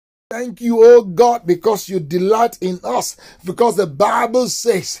Thank you, oh God, because you delight in us. Because the Bible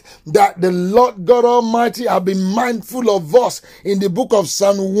says that the Lord God Almighty have been mindful of us. In the book of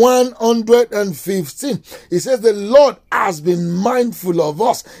Psalm 115, it says the Lord has been mindful of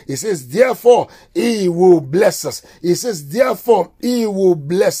us. It says, therefore, he will bless us. It says, therefore, he will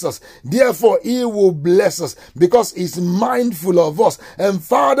bless us. Therefore, he will bless us because he's mindful of us. And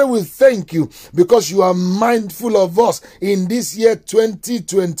Father, we thank you because you are mindful of us in this year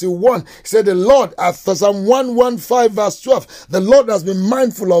 2021. He said the Lord, after Psalm 115 verse 12, the Lord has been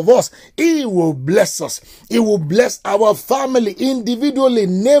mindful of us. He will bless us. He will bless our family individually,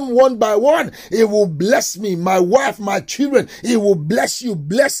 name one by one. He will bless me, my wife, my children. He will bless you,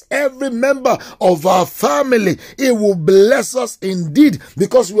 bless every member of our family. He will bless us indeed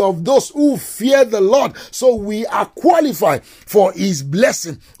because we are of those who fear the Lord. So we are qualified for his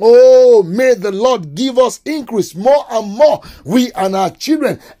blessing. Oh, may the Lord give us increase more and more, we and our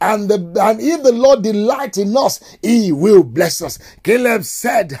children. And if the Lord delight in us, he will bless us. Caleb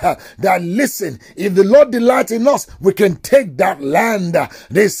said that, listen, if the Lord delight in us, we can take that land.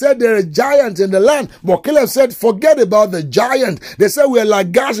 They said there are giants in the land, but Caleb said, forget about the giant. They said we are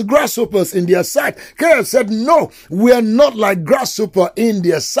like grasshoppers in their sight. Caleb said, no, we are not like grasshopper in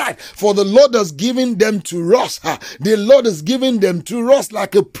their sight, for the Lord has given them to us. The Lord has given them to us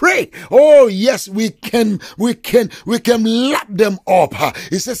like a prey. Oh yes, we can lap them up.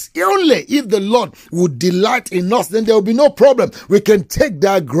 He says, only if the Lord would delight in us, then there will be no problem. We can take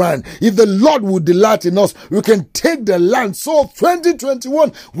that ground. If the Lord would delight in us, we can take the land. So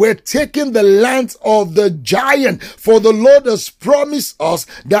 2021, we're taking the land of the giant. For the Lord has promised us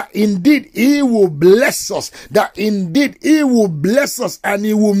that indeed he will bless us, that indeed he will bless us, and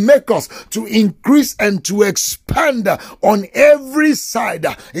he will make us to increase and to expand on every side.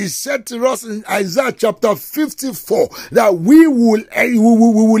 He said to us in Isaiah chapter 54 that we will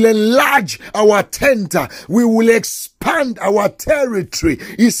enlarge our tent. We will expand our territory.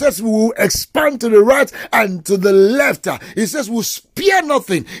 He says we will expand to the right and to the left. He says we'll spare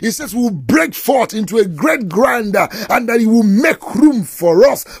nothing. He says we'll break forth into a great ground, and that he will make room for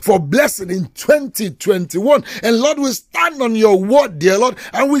us for blessing in 2021. And Lord, we stand on your word, dear Lord,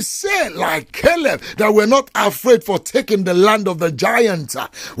 and we say like Caleb that we're not afraid for taking the land of the giants.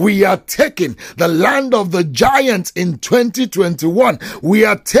 We are taking the land of the giants in 2021. We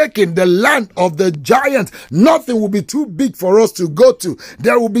are taking the land of the giants. Nothing will be too big for us to go to.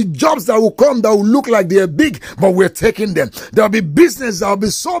 There will be jobs that will come that will look like they are big, but we're taking them. There will be business that will be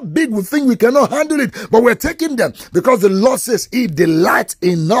so big we think we cannot handle it, but we're taking them because the Lord says he delights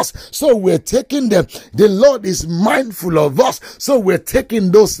in us. So we're taking them. The Lord is mindful of us. So we're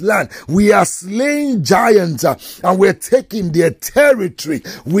taking those land. We are slaying giants, and we're taking their territory.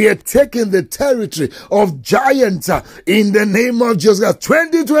 We are taking the territory of giants in the name of Jesus.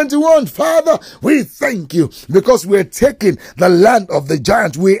 2021, Father, we thank you because we're taking the land of the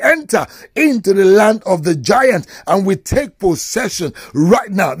giants. We enter into the land of the giants and we take possession right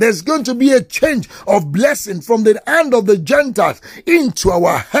now. There's going to be a change of blessing from the hand of the Gentiles into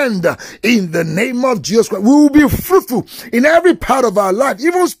our hand in the name of Jesus Christ. We will be fruitful in every part of our life,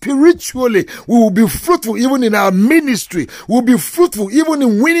 even spiritually. We will be fruitful even in our ministry. We'll be fruitful even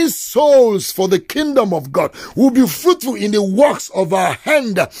in winning souls for the kingdom of God. We'll be fruitful in the works of our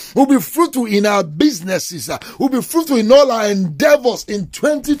hand. We'll be fruitful in our businesses. We'll be fruitful in all our endeavors in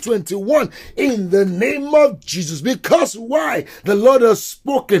 2021 in the name of Jesus. Because why? The Lord has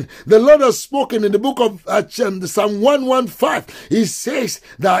spoken. The Lord has spoken in the book of Psalm 115. He says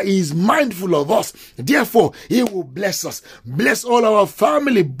that he is mindful of us. Therefore, he will bless us. Bless all our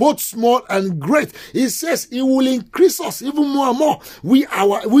family, both small and great. He says he will increase us even more and more. We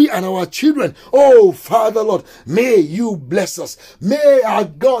and our children. Oh, Father, Lord, may you bless us. May our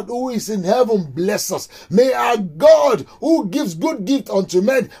God who is in heaven bless us. May our God who gives good gift unto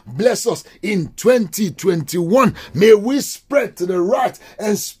men bless us in 2021. May we spread to the right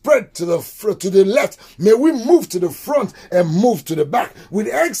and spread to the left. May we move to the front and move to the back with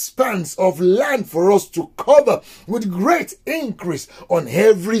expanse of land for us to cover with great increase on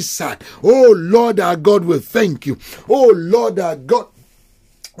every side. Oh Lord our God, we thank you. Oh Lord our God,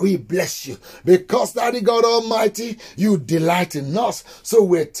 we bless you because, Daddy God Almighty, you delight in us. So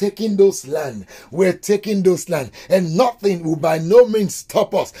we're taking those land. We're taking those land, and nothing will by no means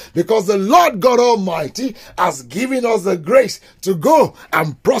stop us because the Lord God Almighty has given us the grace to go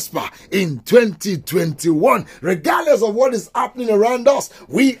and prosper in 2021. Regardless of what is happening around us,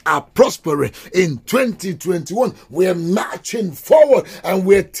 we are prospering in 2021. We're marching forward and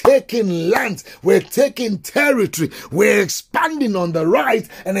we're taking land. We're taking territory. We're expanding on the right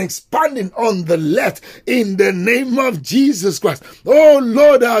and expanding on the left in the name of Jesus Christ. Oh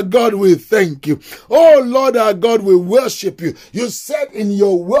Lord our God, we thank you. Oh Lord our God, we worship you. You said in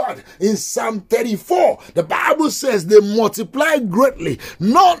your word in Psalm 34, the Bible says they multiply greatly.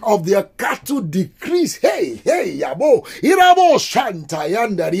 None of their cattle decrease. Hey, yabo, irabo shanta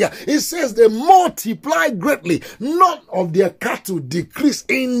yandaria. It says they multiply greatly. None of their cattle decrease.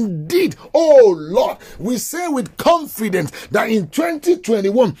 Indeed, oh Lord, we say with confidence that in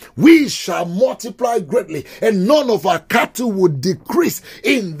 2021 we shall multiply greatly and none of our cattle will decrease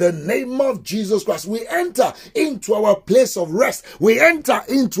in the name of Jesus Christ. We enter into our place of rest. We enter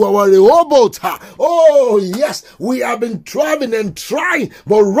into our Rehoboth. Oh yes, we have been traveling and trying,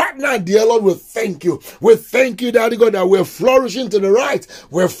 but right now, dear Lord, we thank you. We thank you, Daddy God, that we're flourishing to the right.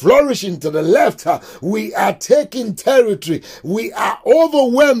 We're flourishing to the left. We are taking territory. We are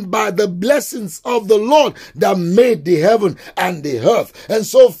overwhelmed by the blessings of the Lord that made the heaven and the earth. And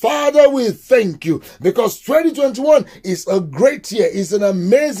so, Father, we thank you because 2021 is a great year. It's an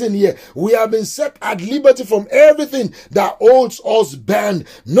amazing year. We have been set at liberty from everything that holds us bound.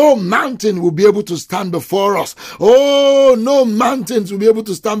 No mountain will be able to stand before us. Oh, no mountains will be able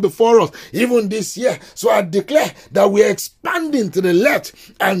to stand before us even this year. So I declare that we are expanding to the left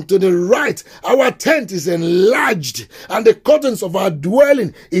and to the right. Our tent is enlarged and the curtains of our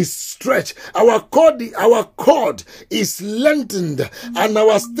dwelling is stretched. Our cord is lengthened and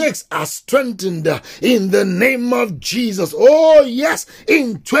our stakes are strengthened in the name of Jesus. Oh yes,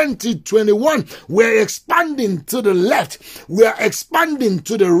 in 2021 we're expanding to the left. We are expanding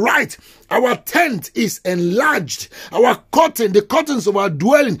to the right. Our tent is enlarged. Our curtain, the curtains of our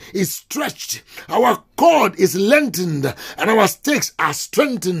dwelling is stretched. Our cord is lengthened and our stakes are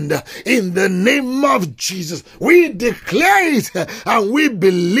strengthened in the name of Jesus. We declare it and we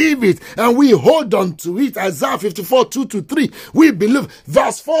believe it and we hold on to it. Isaiah 54, 2-3. We believe.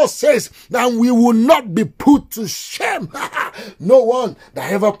 Verse 4 says that we will not be put to shame. No one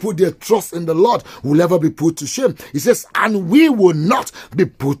that ever put their trust in the Lord will ever be put to shame. He says, and we will not be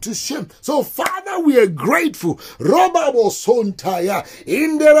put to shame. So, Father, we are grateful. Robabo sontaya,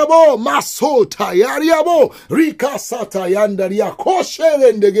 inderabo masotaya, riabo, rika satayandaria,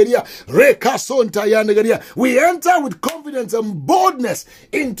 kosherendegeria, reka sontayandegeria. We enter with confidence and boldness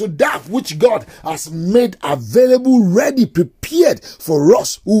into that which God has made available, ready, prepared for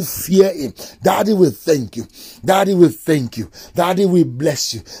us who fear Him. Daddy, we thank you. Daddy, we thank you. Daddy, we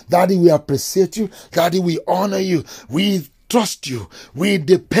bless you. Daddy, we appreciate you. Daddy, we honor you. We trust you. We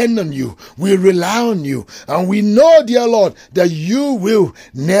depend on you. We rely on you. And we know, dear Lord, that you will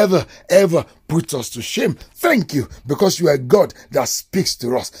never, ever put us to shame. Thank you because you are God that speaks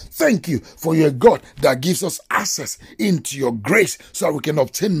to us. Thank you for your God that gives us access into your grace so that we can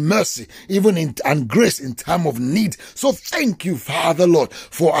obtain mercy and grace in time of need. So thank you, Father Lord,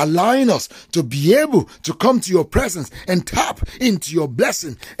 for allowing us to be able to come to your presence and tap into your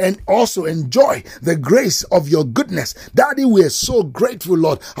blessing and also enjoy the grace of your goodness. Daddy, we are so grateful,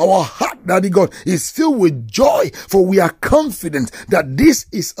 Lord. Our heart, Daddy God, is filled with joy, for we are confident that this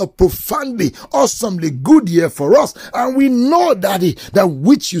is a profoundly, awesomely good year for us. And we know, Daddy, that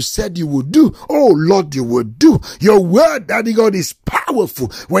which you said you would do, oh Lord, you will do. Your word, Daddy God, is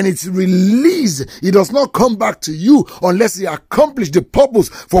powerful. When it's released, it does not come back to you unless it accomplishes the purpose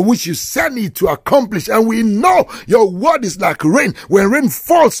for which you send it to accomplish. And we know your word is like rain. When rain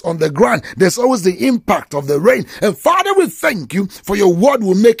falls on the ground, there's always the impact of the rain. And Father, we thank you for your word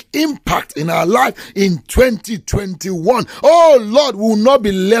will make impact in our life in 2021. Oh Lord, we will not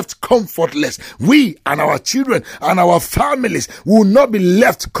be left comfortless. We and our children and our families will not be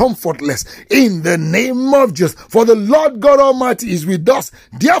left comfortless in the name of Jesus. For the Lord God Almighty is with us.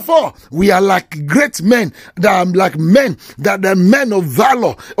 Therefore, we are like great men, that are men of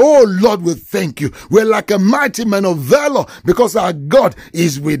valor. Oh Lord, we thank you. We're like a mighty man of valor because our God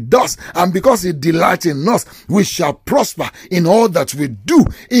is with us, and because He delights in us, we shall prosper in all that we do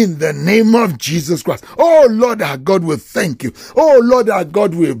in the name of Jesus Christ. Oh Lord our God, we thank you. Oh Lord our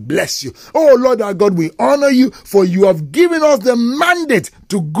God, we bless you. Oh Lord our God, we honor you, for you have given us the mandate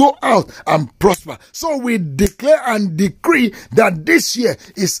to go out and prosper. So we declare and decree that this year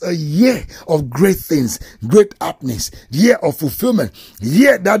is a year of great things, great happenings, year of fulfillment,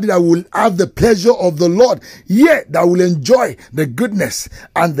 year that will have the pleasure of the Lord, year that will enjoy the goodness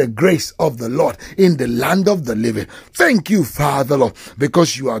and the grace of the Lord in the land of the living. Thank you, Father Lord,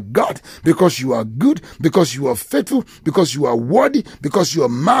 because you are God, because you are good, because you are faithful, because you are worthy, because you are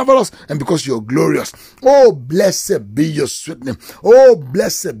marvelous, and because you are glorious. Oh, blessed be your sweet name. Oh, blessed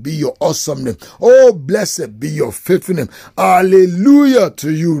blessed be your awesome name. Oh, blessed be your faithful name. Hallelujah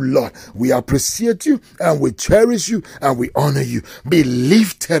to you, Lord. We appreciate you and we cherish you and we honor you. Be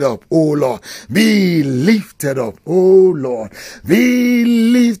lifted up, oh Lord. Be lifted up, oh Lord. Be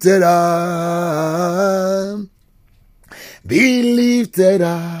lifted up. Be lifted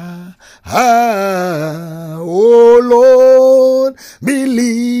up, oh Lord, be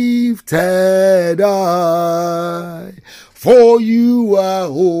lifted up. For you are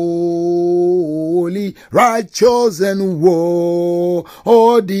holy, righteous, and worthy.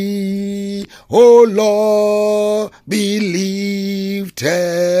 O Lord, be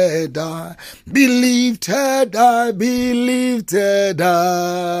lifted up, be lifted up, be lifted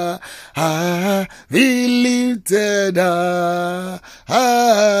up, be lifted up.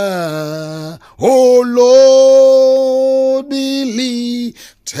 O Lord, be lifted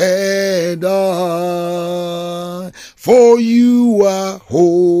up. For you are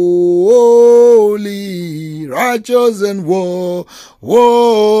holy, righteous, and worthy.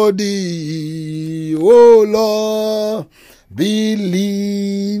 O Lord, be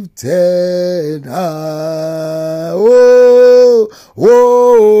lifted high. Oh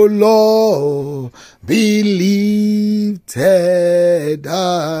Lord, be lifted high.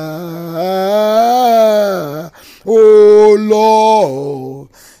 Oh Lord,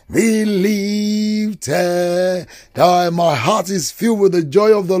 be lifted high. My heart is filled with the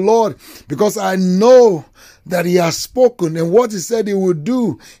joy of the Lord because I know that he has spoken, and what he said he would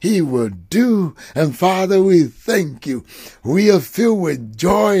do, he will do. And Father, we thank you. We are filled with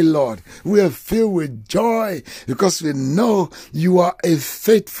joy, Lord. We are filled with joy because we know you are a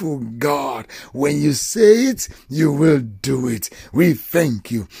faithful God. When you say it, you will do it. We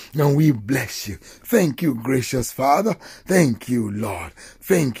thank you and we bless you. Thank you, gracious Father. Thank you, Lord.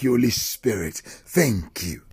 Thank you, Holy Spirit. Thank you.